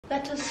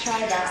Let us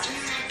try that.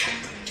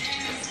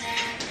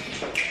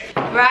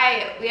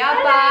 Right, we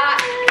are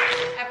back,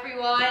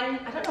 everyone.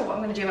 I don't know what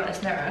I'm going to do about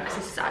this mirror because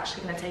this is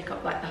actually going to take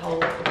up like the whole.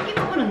 You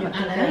got one on your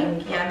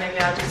palette. Yeah, maybe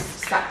I'll just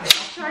stack it.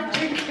 Try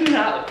drinking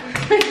out.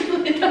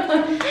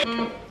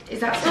 Is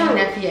that something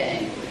there for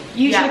you?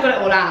 You should have got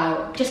it all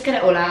out. Just get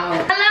it all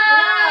out.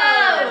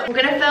 Hello!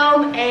 We're going to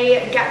film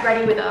a get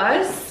ready with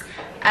us.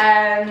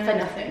 For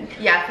nothing.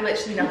 Yeah, for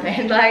literally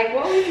nothing. Like,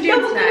 what are we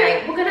doing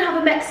tonight? We're gonna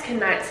have a Mexican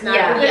night tonight.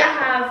 Yeah. We're gonna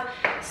have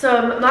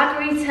some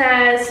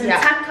margaritas, some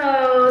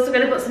tacos. We're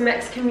gonna put some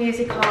Mexican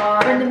music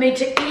on. We're in the mood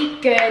to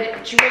eat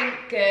good, drink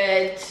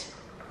good,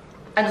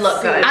 and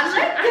look good. And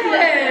look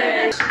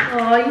good.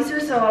 Oh, you two are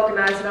so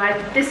organised, right?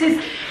 This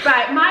is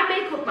right. My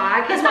makeup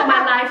bag is what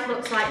my life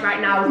looks like right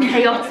now.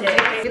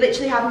 Chaotic. We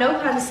literally have no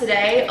plans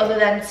today other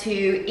than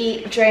to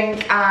eat,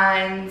 drink,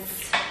 and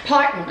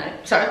party. No,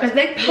 sorry, I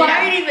think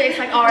party, but it's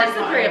like ours. Just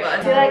the three of us.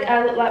 I feel like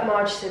I look like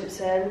Marge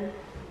Simpson.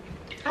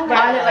 I look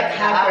like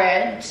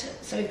Hagrid.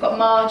 So we've got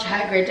Marge,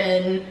 Hagrid,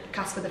 and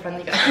Casper the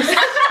Friendly Ghost.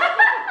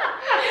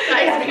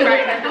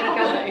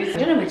 I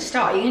don't know where to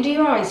start. Are you gonna do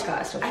your eyes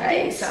first or face? I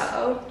think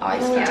so.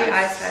 Eyes first. first. Do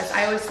eyes first.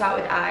 I always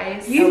start with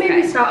eyes. You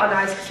maybe start on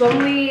eyes because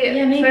when we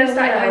first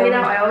started hanging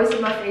out, I always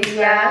did my face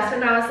first,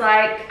 and I was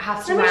like,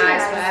 have to do my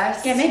eyes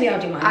first. Yeah, maybe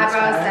I'll do my eyes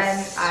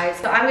first. Then eyes.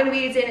 So I'm going to be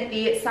using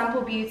the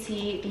Sample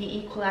Beauty, the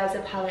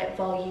Equalizer Palette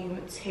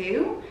Volume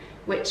 2.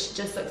 Which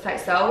just looks like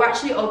so. We're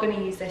actually all going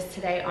to use this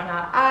today on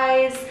our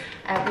eyes.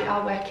 We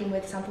are working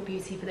with Sample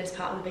Beauty for this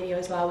part of the video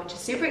as well, which is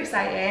super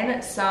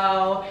exciting.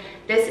 So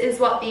this is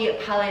what the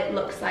palette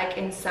looks like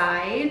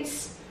inside.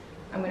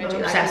 I'm going to do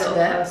like a little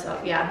close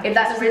up. Yeah. If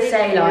that doesn't really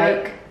say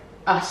like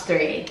us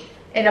three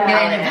in a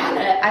palette.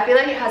 I feel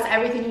like it has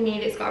everything you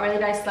need. It's got a really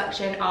nice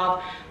selection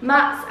of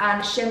mattes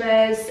and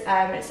shimmers.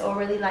 It's all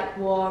really like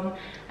warm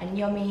and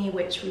yummy,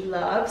 which we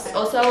love. It's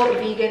also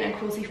vegan and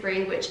cruelty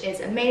free, which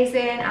is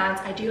amazing. And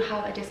I do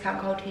have a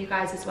discount code for you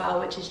guys as well,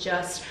 which is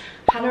just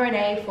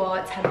Renee for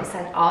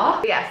 10%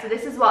 off. But yeah, so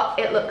this is what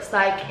it looks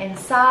like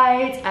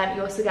inside.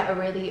 You also get a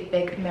really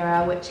big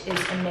mirror, which is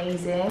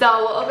amazing.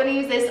 So we're all gonna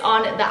use this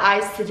on the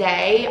eyes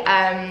today.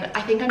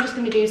 I think I'm just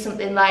gonna do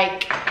something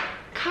like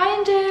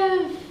kind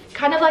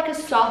of like a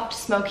soft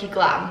smoky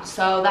glam.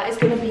 So that is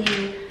going to be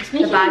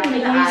the bag for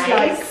the eyes.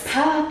 Like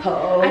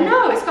purple. I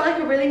know, it's got like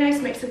a really nice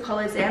mix of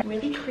colours in.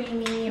 Really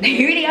creamy. They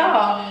really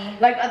are.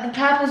 Like the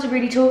purples are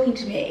really talking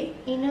to me.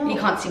 You know. You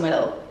can't see my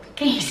little.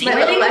 Can you see my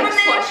my little leg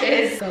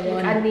swatches?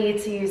 I need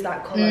to use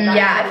that colour.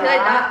 Yeah, I feel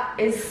like that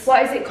is.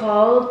 What is it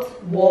called?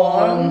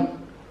 Warm.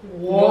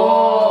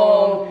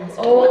 Oh,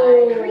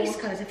 crease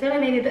colours. I feel like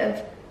maybe a bit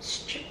of.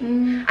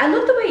 I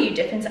love the way you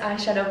dip into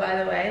eyeshadow, by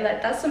the way.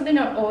 Like that's something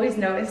I've always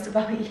noticed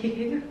about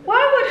you.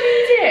 What do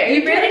you do?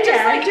 You really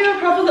just like do a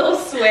proper little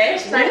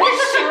swish. Like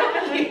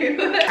show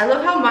you. I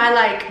love how my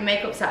like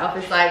makeup setup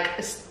is like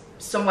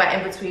somewhere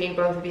in between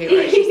both of you.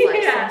 It's just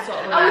like some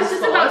sort of. I was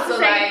just about to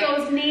say like,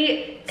 those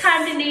neat,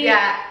 kind of neat.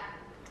 Yeah.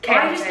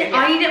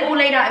 I need it all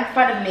laid out in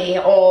front of me,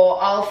 or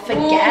I'll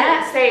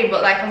forget. Same,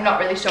 but like I'm not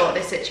really sure what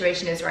this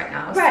situation is right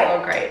now. Right.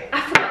 So great.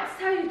 I forgot to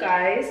tell you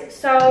guys.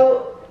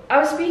 So I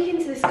was speaking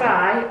to this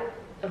guy,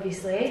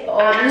 obviously.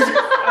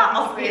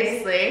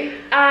 Obviously.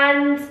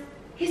 And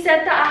he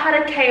said that I had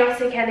a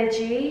chaotic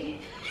energy.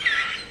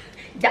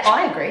 Yeah,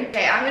 I agree.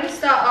 Okay, I'm going to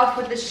start off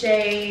with the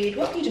shade.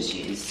 What have you just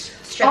used?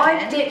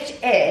 I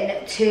dipped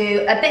in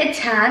to a bit of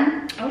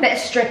tan, a bit of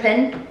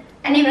stripping,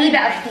 and a wee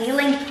bit of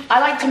feeling.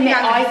 I like to mix.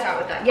 I start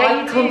with that. Yeah,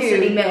 I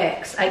constantly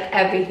mix like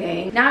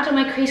everything. Now I've done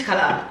my crease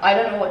colour. I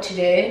don't know what to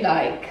do.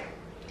 Like,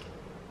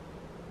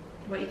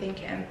 what are you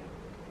thinking?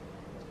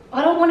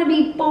 I don't want to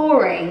be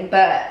boring,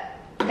 but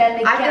then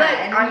again, I feel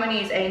like I'm gonna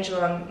use Angel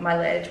on my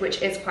lid,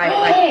 which is quite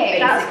like basic.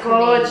 That's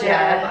gorgeous.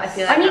 Yeah, but I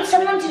feel like I need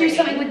someone to do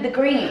something with the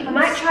green. I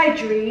might try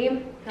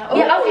Dream.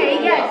 Yeah, okay,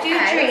 yeah, do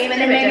Dream, and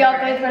then maybe I'll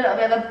go for a little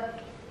bit of a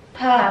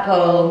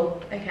purple.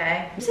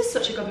 Okay. This is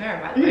such a good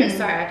mirror, by the way.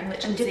 Sorry, I can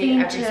literally see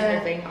every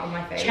single thing on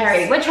my face.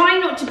 Cherry. We're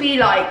trying not to be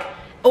like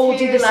all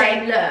do the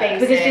same look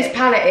because this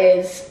palette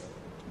is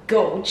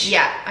gorgeous.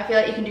 Yeah, I feel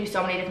like you can do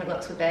so many different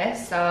looks with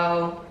this.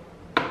 So,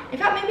 in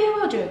fact, maybe I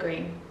will do a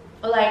green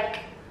or like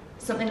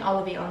something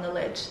olivey on the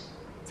lid,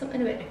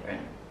 something a bit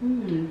different.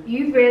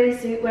 You really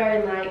suit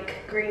wearing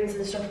like greens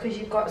and stuff because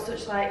you've got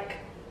such like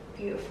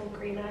beautiful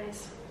green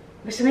eyes.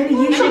 So maybe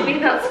you should be.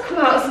 That's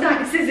quite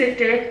nice, is it,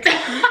 dear?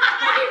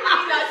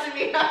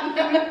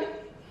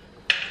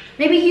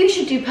 Maybe you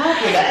should do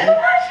purple then.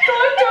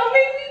 Don't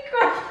make me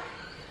cry.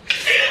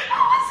 I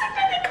wasn't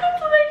gonna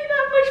compliment you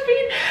that much, but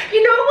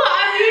you know what I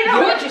mean?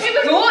 You're just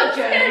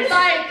gorgeous.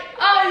 Like,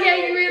 oh yeah,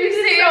 you really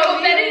suit it.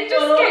 But then it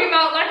just came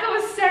out like I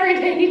was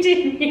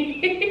serenading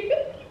you.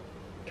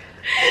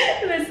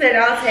 Listen,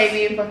 I'll take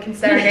you fucking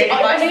serenaded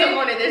by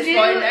someone at this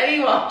point,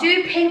 anyone.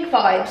 Do pink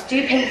vibes,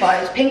 do pink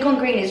vibes. Pink on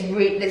green is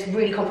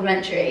really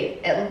complimentary.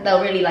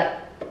 They'll really like.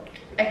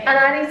 And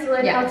I need to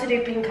learn how to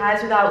do pink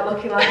eyes without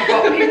looking like I've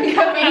got pink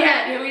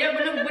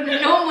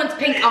eyes. No one wants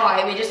pink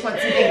eye, we just want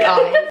some pink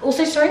eye.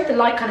 Also, sorry if the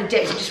light kind of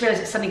dips, I just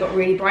realised it suddenly got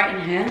really bright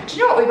in here. Do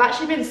you know what, we've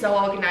actually been so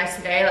organised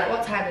today. Like,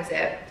 what time is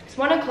it? It's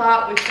 1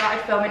 o'clock, we've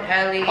started filming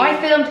early. I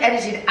filmed,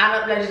 edited and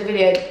uploaded a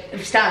video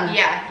of Stan.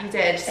 Yeah, you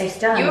did. It's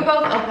done. You were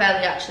both up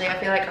early actually. I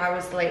feel like I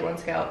was the late one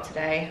to get up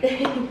today.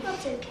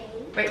 That's okay.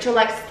 Rachel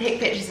likes to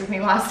take pictures of me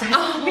whilst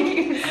I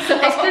sleep.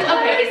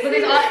 It's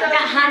because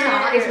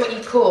Hannah is what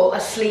you call a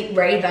sleep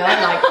raver,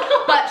 like,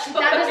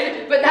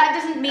 but that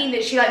doesn't mean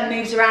that she like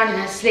moves around in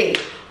her sleep.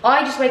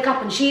 I just wake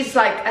up and she's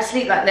like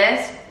asleep like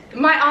this.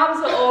 My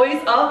arms are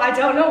always up. I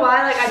don't know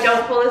why. Like I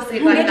don't fall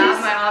asleep like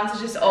that. My arms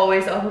are just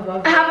always up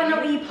above me. Having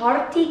a wee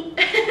party.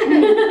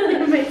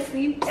 In my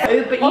sleep.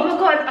 Oh, but you've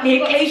got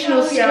the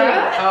occasional sleep.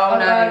 Oh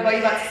no. What are you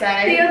about to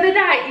say? The other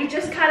night, you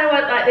just kind of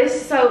went like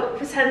this. So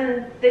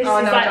pretend this is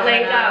like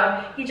laid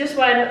down. You just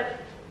went.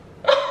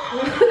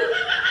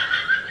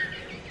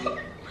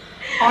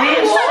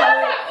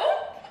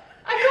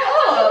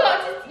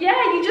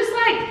 Yeah, you just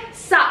like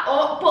sat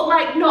up, but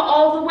like not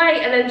all the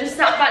way, and then just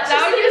sat back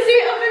down. You see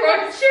it on my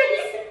crutches.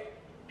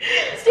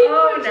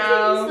 Oh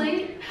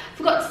no!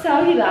 Forgot to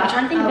tell you that. I'm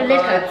trying to think of a lid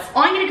colour.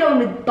 I'm gonna go in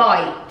with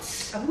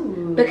Bites.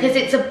 Ooh. Because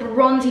it's a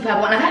bronzy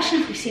purple, and I've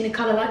actually never seen a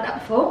colour like that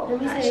before. Let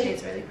me see. Actually,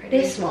 it's really pretty.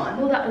 This one.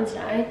 Oh, that one's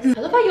nice.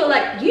 I love how you're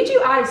like, you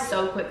do eyes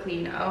so quickly,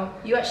 you know?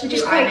 You actually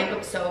do eye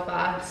makeup so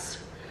fast.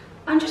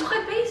 I'm just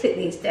quite basic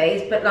these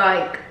days, but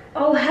like,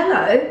 oh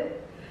hello.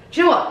 Do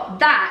you know what?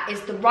 That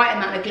is the right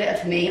amount of glitter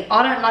for me.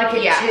 I don't like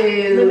it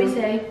too. Let me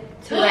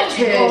see. Too like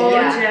too.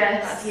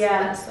 Gorgeous.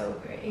 That's so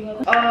pretty.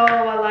 Oh,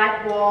 I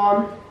like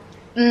warm.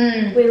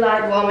 We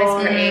like Warm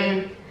is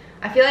pretty.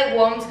 I feel like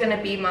warm's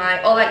gonna be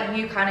my, or like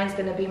you kind of is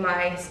gonna be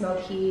my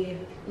smoky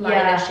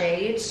lighter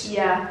shade.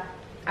 Yeah.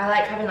 I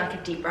like having like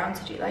a deep brown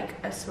to do like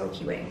a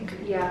smoky wing.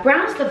 Yeah.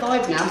 Brown's the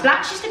vibe now.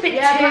 Black's just a bit too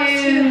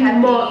heavy.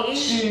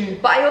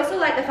 much. But I also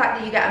like the fact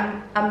that you get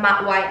a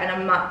matte white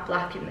and a matte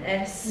black in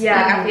this.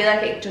 Yeah. Like I feel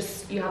like it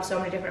just, you have so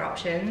many different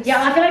options.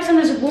 Yeah, I feel like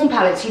sometimes with warm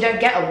palettes you don't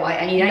get a white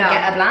and you don't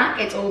get a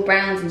black. It's all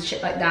browns and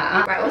shit like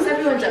that. Right, what's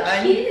everyone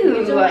done? Cute.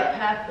 You've done like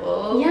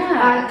purple.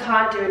 Yeah. I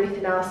can't do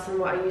anything else than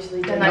what I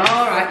usually do. Like,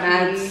 alright,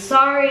 man.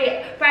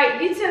 Sorry.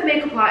 Right, you two are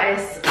makeup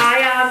artists. I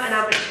am an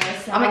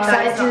amateur. So I'm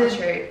excited That's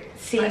to not true.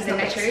 see That's the not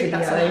next true.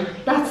 video.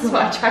 That's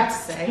what I tried to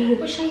say.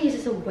 What should I use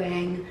as a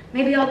wing?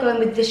 Maybe I'll go in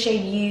with the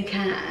shade You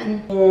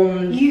Can.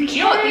 You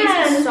You know what, these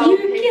are so You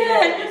pigmented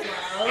can. as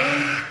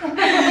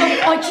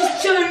well. I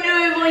just don't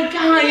know if I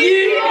can.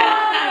 You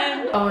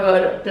can. Oh my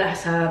god,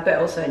 bless her, but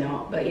also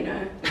not, but you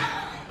know.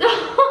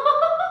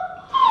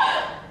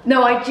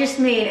 No, I just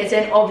mean as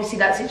in obviously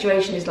that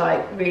situation is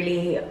like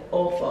really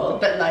awful,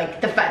 but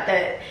like the fact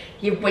that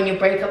when your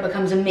breakup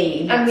becomes a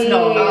meme, that's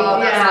not. Oh,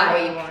 that's not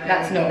what you want.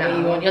 That's not what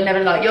you want.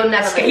 You'll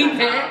never escape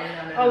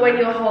it. Or when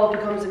your haul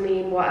becomes a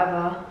meme,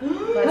 whatever.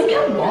 When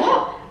your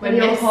what? When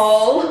your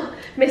haul.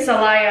 Miss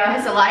Alaya.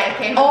 Miss Alaya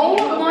came. Oh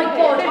my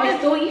god, I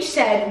thought you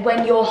said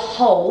when your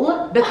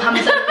hole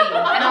becomes a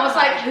meme. And I was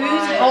like,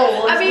 whose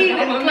hole? I mean,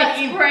 become a let's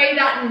meme? pray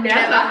that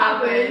never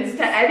happens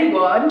to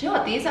anyone. Do you know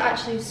what? These are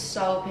actually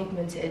so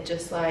pigmented,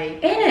 just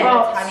like Innit?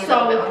 Oh, tiny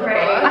so little bit on the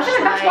pretty. brush. I feel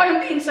like that's why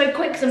I'm being so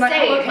quick, because I'm like,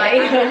 Same, oh, okay. like,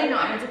 I'm really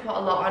not having to put a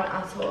lot on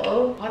at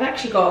all. I've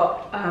actually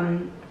got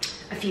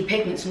a few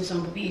pigments from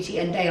Sample Beauty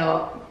and they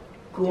are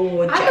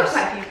gorgeous. I've got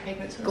quite a few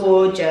pigments from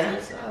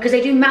gorgeous. Because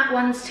they do matte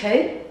ones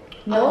too,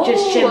 not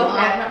just shimmer. Okay,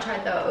 I've not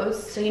tried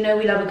those. So you know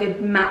we love a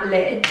good matte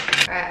lid.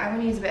 Alright, I'm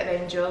gonna use a bit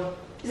of Angel.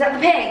 Is that the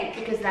pink?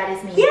 Because that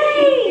is me.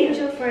 Yay!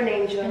 Angel for an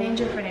angel. An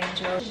angel for an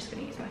angel. I'm just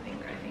gonna use my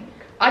finger, I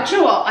think. Do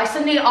you know what? I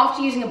suddenly,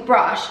 after using a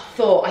brush,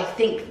 thought I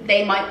think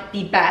they might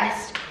be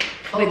best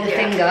with the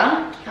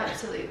finger.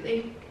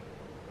 Absolutely.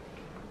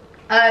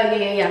 Oh,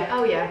 yeah.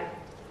 Oh yeah.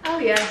 Oh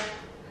yeah.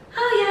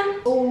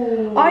 Oh, yeah.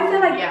 Ooh. I feel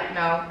like, yeah,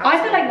 no.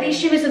 I feel like these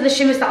shimmers are the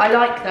shimmers that I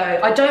like though.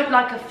 I don't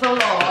like a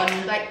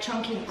full-on, like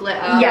chunky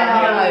glitter.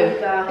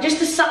 yeah, no.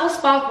 Just a subtle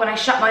spark when I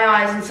shut my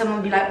eyes and someone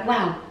would be like,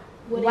 wow,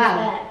 What is wow.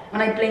 that?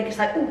 When I blink, it's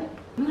like, oh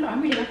my god,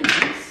 I'm really liking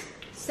this.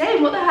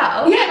 Same, what the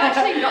hell? Yeah. I've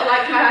actually not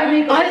like my eye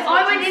makeup.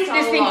 I went into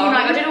this thinking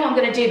like, I don't know what I'm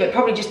gonna do, but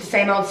probably just the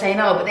same old,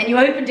 but then you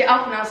opened it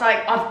up and I was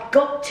like, I've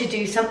got to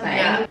do something.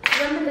 Yeah.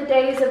 Remember the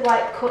days of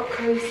like cut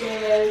creases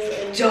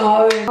and...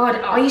 God,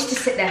 I used to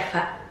sit there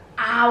for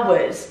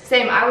hours.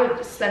 Same, I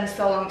would spend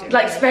so long doing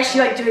Like, especially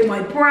like doing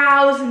my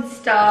brows and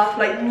stuff,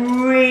 like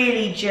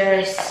really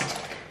just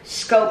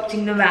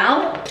sculpting them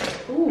out.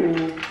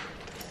 Ooh.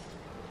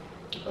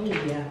 Oh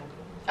yeah.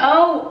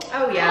 Oh.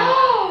 Oh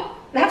yeah.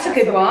 That's a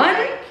good one.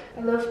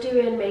 I love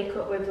doing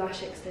makeup with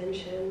lash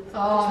extensions.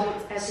 Oh, it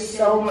just makes everything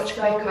so much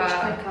quicker.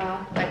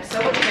 Like,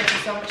 so much quicker,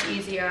 so much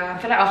easier. I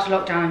feel like after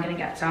lockdown I'm gonna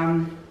get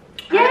some.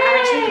 Yay!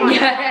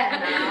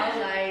 Now,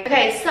 like...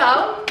 Okay,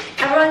 so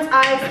everyone's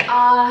eyes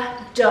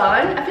are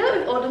done. I feel like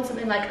we've all done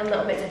something like a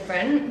little bit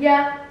different.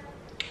 yeah.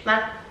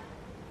 Man,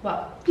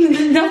 what?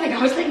 Nothing.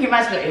 I was thinking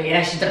about it.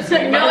 Yeah, she does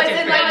something. No,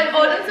 it's like we've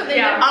all done something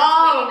different.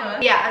 Oh.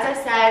 Yeah, as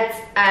I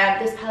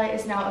said, this palette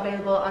is now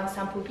available on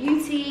Sample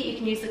Beauty. You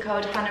can use the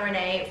code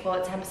Renee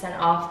for 10%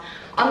 off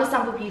on the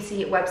Sample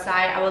Beauty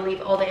website. I will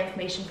leave all the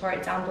information for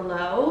it down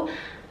below.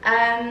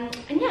 And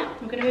yeah,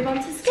 we're gonna move on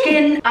to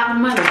skin. At the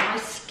moment, my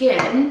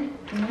skin,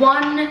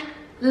 one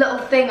little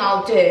thing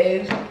I'll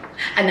do,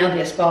 and there'll be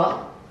a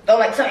spot. or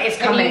like something is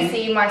coming. You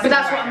see my but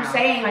that's right what I'm now.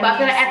 saying. But I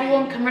feel like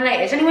everyone can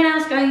relate. Is anyone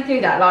else going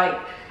through that? Like,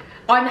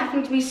 I'm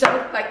having to be so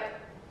like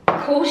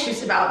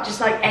cautious about just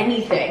like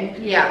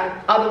anything.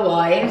 Yeah.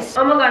 Otherwise.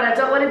 Oh my god, I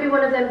don't want to be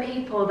one of them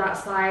people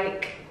that's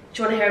like,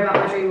 do you want to hear about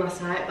my dream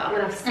last night? But I'm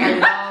gonna have to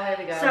say Oh, here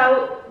we go.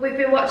 So we've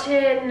been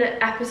watching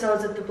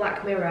episodes of the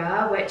Black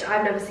Mirror, which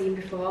I've never seen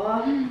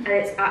before, and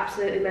it's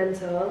absolutely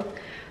mental.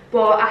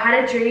 But I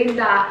had a dream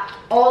that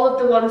all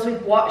of the ones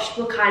we've watched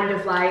were kind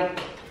of like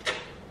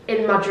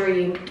in my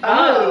dream.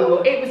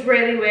 Oh. It was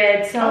really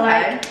weird. So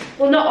Okay. like,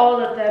 well, not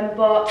all of them,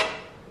 but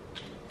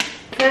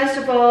first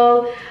of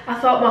all, I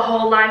thought my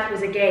whole life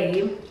was a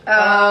game.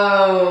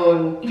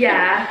 Oh.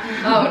 Yeah.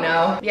 Oh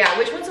no. Yeah,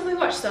 which ones have we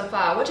watched so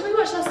far? What did we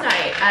watch last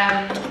night?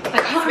 I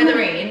can't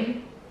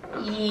Smithereen,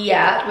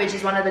 Yeah. which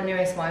is one of the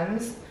newest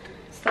ones.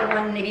 It's the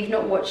one, if you've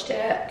not watched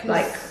it,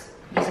 like,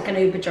 he's like an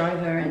Uber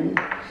driver and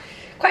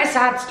quite a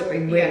sad story,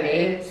 really. Yeah,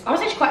 it is. I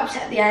was actually quite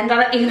upset at the end.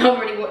 Even though I've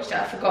already watched it,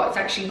 I forgot it's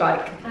actually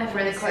like,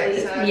 Really quite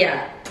sad.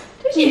 yeah.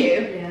 Did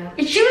you? Yeah.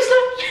 And she was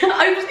like,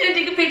 I was gonna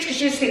take a picture because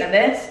she was sitting like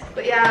this.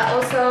 But yeah,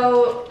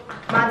 also,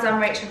 Mads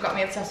and Rach have got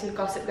me obsessed with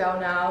Gossip Girl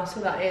now, so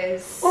that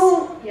is...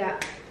 Oh, Yeah.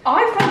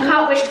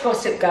 I've watched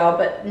Gossip Girl,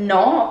 but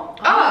not.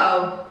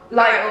 Oh!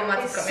 Like, oh,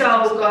 Mads It's has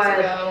got me so obsessed with Gossip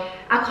good. Girl.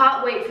 I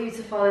can't wait for you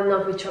to fall in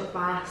love with Chuck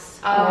Bass.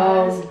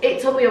 Oh.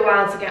 It took me a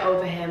while to get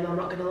over him, I'm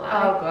not gonna lie.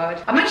 Oh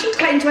god. I'm actually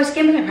quite into a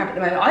skincare prep at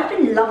the moment. I've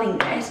been loving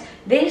this.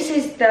 This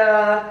is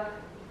the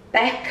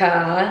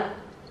Becca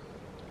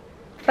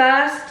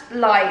first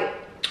light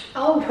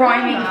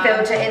priming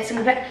filter. It's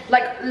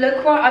like,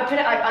 look what I put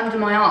it like under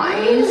my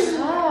eyes.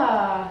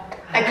 Ah.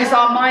 Because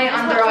my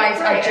under not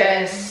eyes are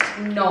pretty. just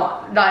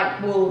not like,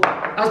 well,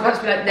 I was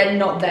supposed to be like, they're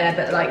not there,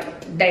 but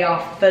like they are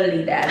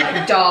fully there,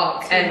 like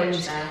dark Too and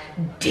much there.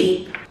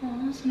 deep.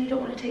 Oh, I suddenly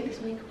don't want to take this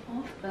makeup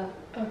off, but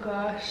Oh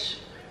gosh.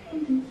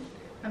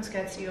 I'm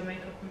scared to do your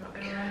makeup, I'm not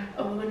gonna lie.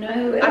 oh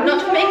no. I've not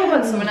done makeup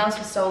on someone else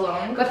for so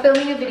long. I'm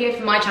filming a video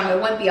for my channel.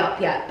 It won't be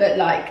up yet, but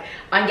like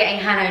I'm getting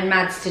Hannah and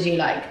Mads to do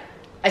like,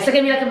 it's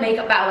gonna be like a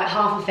makeup battle, like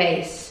half a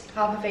face.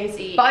 Half a face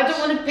each. But I don't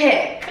want to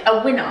pick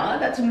a winner.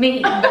 That's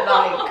mean, but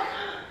like.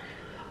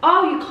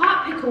 Oh, you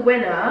can't pick a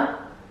winner.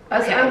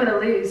 Okay. I'm gonna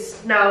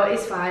lose. No,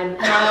 it's fine. No,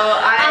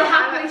 I'll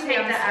happily actually take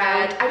am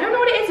that scared. I don't know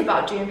what it is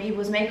about doing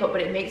people's makeup, but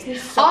it makes me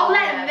so I'll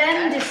let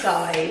them nervous.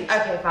 decide.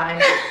 Okay,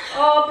 fine.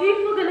 Oh,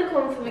 people are gonna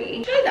come for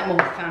me. Try that more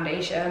with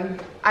foundation.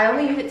 I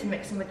only use it to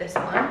mix in with this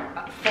one.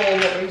 For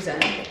what reason?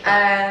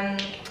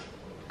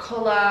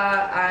 Colour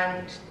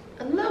and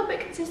a little bit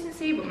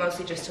consistency, but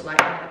mostly just to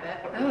lighten it a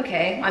bit. Oh,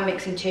 okay. I'm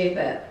mixing too,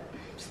 but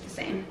it's the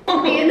same.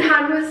 Me and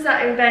Han was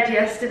sat in bed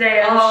yesterday,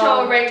 and I'm Oh,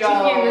 sure Rachel,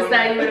 if you was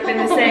there, you would have been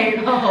the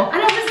same. No.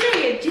 And I was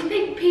saying, do you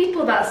think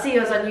people that see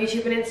us on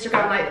YouTube and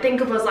Instagram like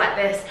think of us like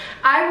this?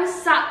 I was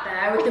sat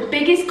there with the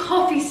biggest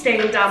coffee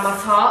stain down my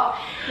top.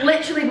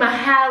 Literally, my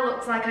hair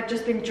looks like I'd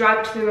just been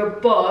dragged through a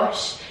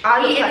bush.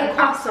 I look eating like a an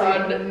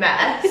croissant. absolute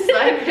mess.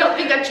 Like, I don't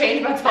think I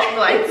changed my top for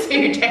like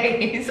 2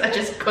 days. I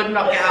just could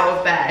not get out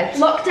of bed.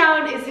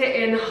 Lockdown is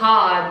hitting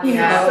hard,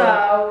 Yeah.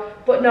 so,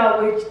 but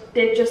no, we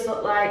did just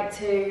look like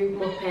two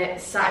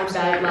Muppets sat in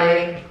bed,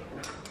 like,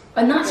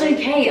 And that's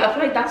okay. I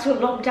feel like that's what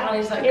lockdown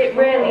is like. it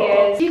really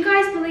is. Do you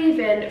guys believe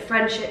in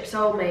friendship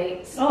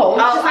soulmates? Oh,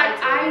 Just like,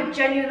 I do. I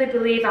genuinely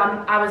believe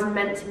I was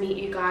meant to meet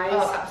you guys.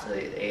 Oh,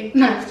 absolutely.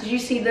 Max, did you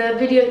see the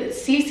video that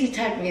Cece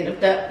tagged me in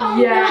of the?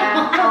 Oh,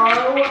 yeah.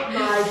 no. Oh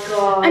my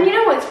god. And you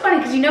know what? It's funny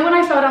because you know when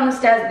I fell down the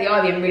stairs at the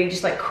Ivy and really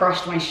just like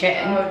crushed my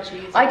shin. Oh,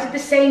 Jesus. I did the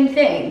same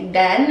thing.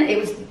 Then it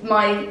was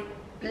my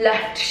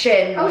left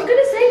shin. I was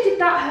gonna say, did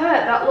that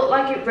hurt? That looked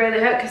like it really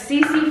hurt because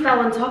Cece fell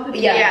on top of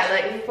you. Yeah. Yeah,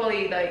 like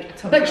fully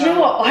like. But do you know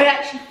what?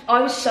 I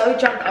was so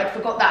drunk I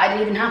forgot that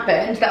it even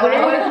happened. That when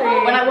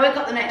Really? when I woke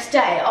up the next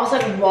day, I was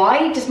like,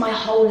 why does my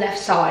whole left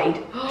side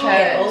Hurt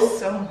chill?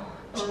 so much.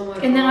 Oh my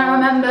god. And then I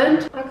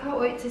remembered. I can't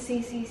wait to see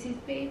Cece's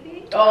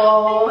baby.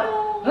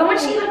 Oh, I want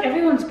to see like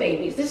everyone's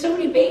babies. There's so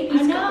many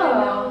babies. I know.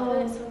 coming.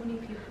 There's so many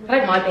people. I feel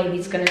like my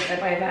baby's gonna,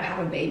 if I ever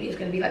have a baby, it's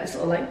gonna be like this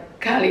sort of like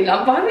curly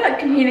lump. I would like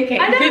communicating.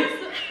 I know.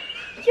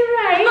 You're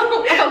right.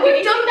 Oh, We've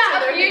you done think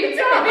that so? a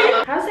few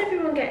times. How's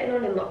everyone getting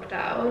on in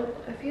lockdown?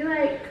 I feel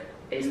like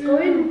it's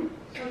going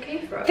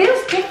okay for us.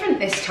 Feels different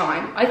this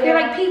time. I feel Yeah.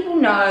 like people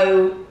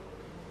know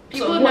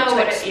People sort of know what to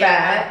what it-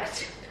 yeah.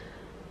 expect.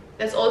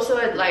 There's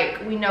also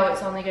like, we know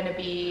it's only going to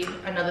be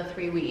another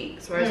 3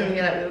 weeks, whereas I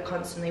feel like we were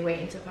constantly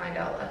waiting to find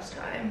out last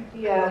time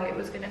how long it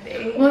was going to be.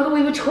 Oh my god,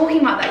 we were talking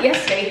about that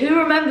yesterday. Who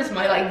remembers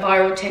my like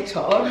viral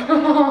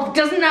TikTok?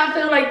 Doesn't that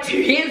feel like 2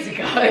 years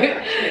ago?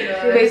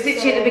 It was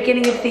literally at the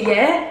beginning of the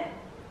year.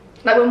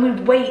 Like when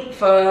we'd wait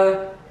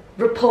for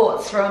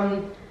reports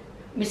from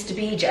Mr.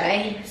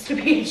 BJ. Mr.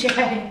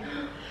 BJ.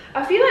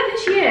 I feel like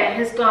this year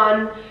has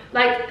gone,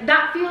 like,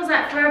 that feels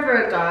like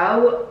forever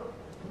ago,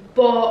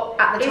 but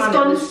At the time it's it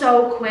gone was-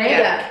 so quick.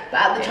 Yeah, but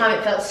at the time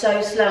it felt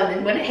so slow, and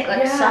then when it hit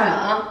like Yeah.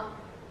 summer,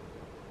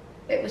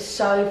 it was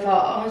so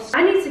fast.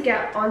 I need to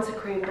get onto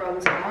cream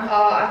bronzer.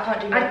 Oh, I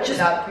can't do makeup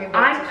without cream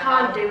I bronzer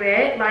can't now. do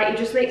it. Like, it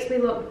just makes me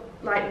look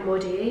like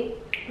muddy.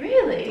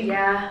 Really?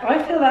 Yeah.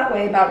 I feel that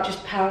way about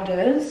just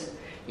powders.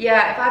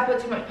 Yeah, if I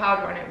put too much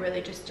powder on, it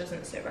really just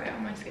doesn't sit right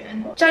on my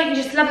skin. Don't you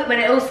just love it when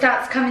it all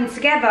starts coming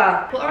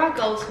together? What are our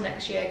goals for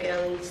next year,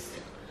 girls?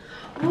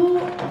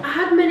 Well, I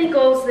had many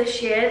goals this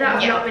year that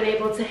I've not been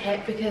able to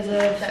hit because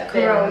of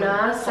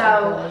Corona.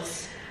 So,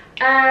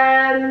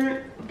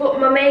 but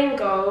my main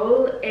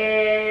goal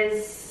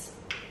is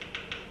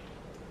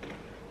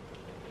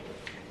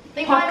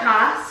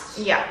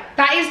podcast. Yeah.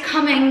 That is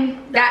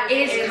coming. That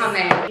is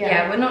coming.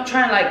 Yeah, we're not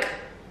trying to like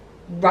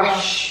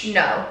rush.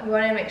 No, we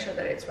want to make sure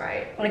that it's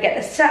right. Want to get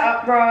the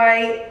setup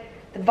right,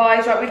 the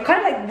vibes right. We've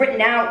kind of like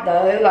written out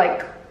though,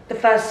 like the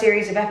first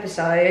series of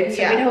episodes,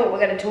 so we know what we're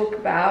going to talk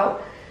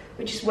about.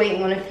 We're just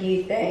waiting on a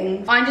few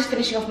things. I'm just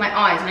finishing off my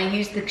eyes, and I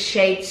use the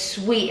shade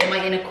Sweet in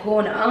my inner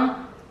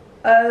corner.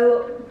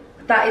 Oh,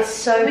 that is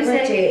so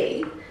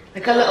pretty.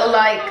 Like a little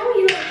like a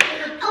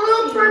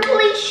little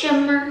purpley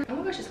shimmer. Oh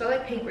my gosh, it's got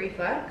like pink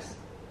reflex.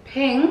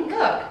 Pink.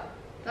 Look,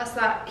 that's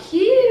that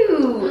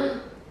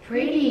Cute.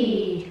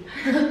 pretty.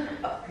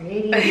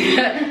 Pretty.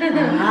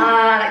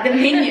 Like the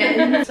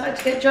minion. So I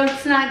to get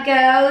drunk tonight,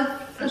 girls.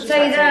 I'll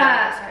say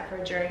that. Excited for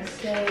a drink.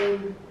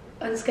 Same.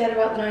 I'm scared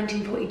about the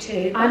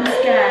 1942. I'm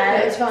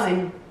scared. It's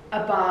fine.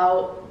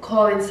 About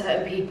calling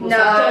certain people. No,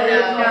 so I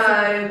don't no. call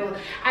certain people.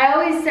 I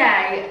always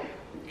say,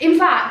 in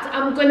fact,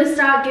 I'm gonna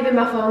start giving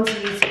my phone to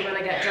you two when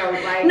I get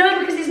drunk. Like, no,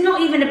 because it's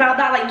not even about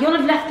that. Like, you'll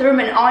have left the room,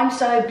 and I'm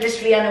so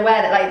blissfully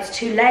unaware that like it's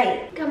too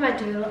late. I think I might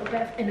do a little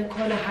bit of inner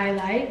corner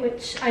highlight,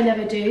 which I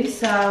never do.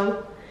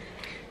 So.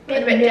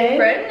 A bit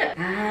different.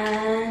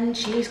 And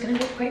she's gonna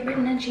go to Great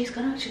Britain, and she moved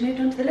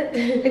on to the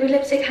liquid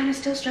lipstick. Hannah's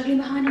still struggling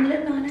behind on the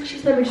lip liner.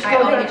 She's I only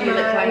do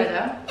lip liner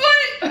though.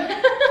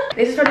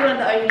 This is probably one of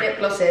the only lip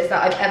glosses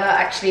that I've ever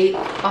actually,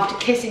 after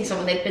kissing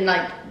someone, they've been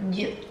like,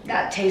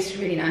 that tastes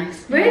really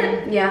nice.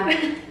 Really? Yeah.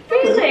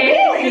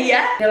 Really?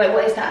 Yeah. They're like,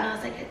 what is that? And I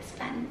was like, it's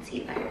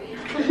fancy berry.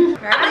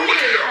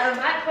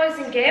 Right, boys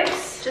and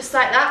gifts. Just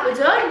like that, we're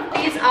done.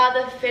 These are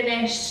the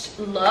finished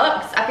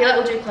looks. I feel like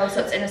we'll do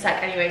close-ups in a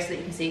sec anyway so that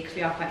you can see because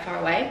we are quite far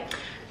away.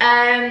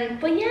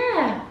 But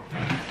yeah,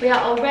 we are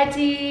all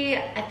ready.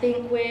 I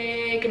think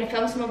we're gonna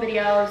film some more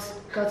videos,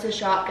 go to the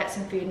shop, get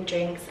some food and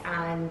drinks,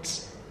 and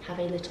have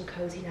a little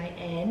cozy night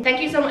in.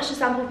 Thank you so much to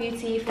Sample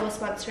Beauty for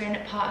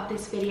sponsoring part of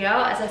this video.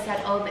 As I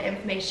said, all of the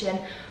information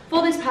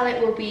for this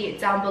palette will be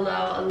down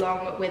below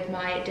along with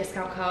my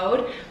discount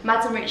code.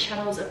 MADS and RACH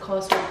channels, of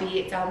course, will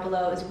be down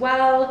below as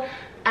well.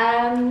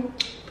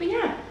 But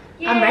yeah,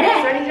 I'm ready.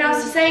 Is there anything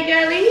else to say,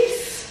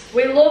 girlies?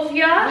 We love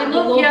ya. We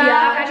love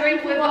ya.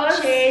 Drink with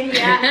us.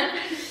 Yeah.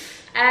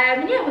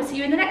 Yeah, we'll see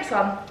you in the next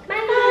one. Bye.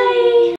 Bye.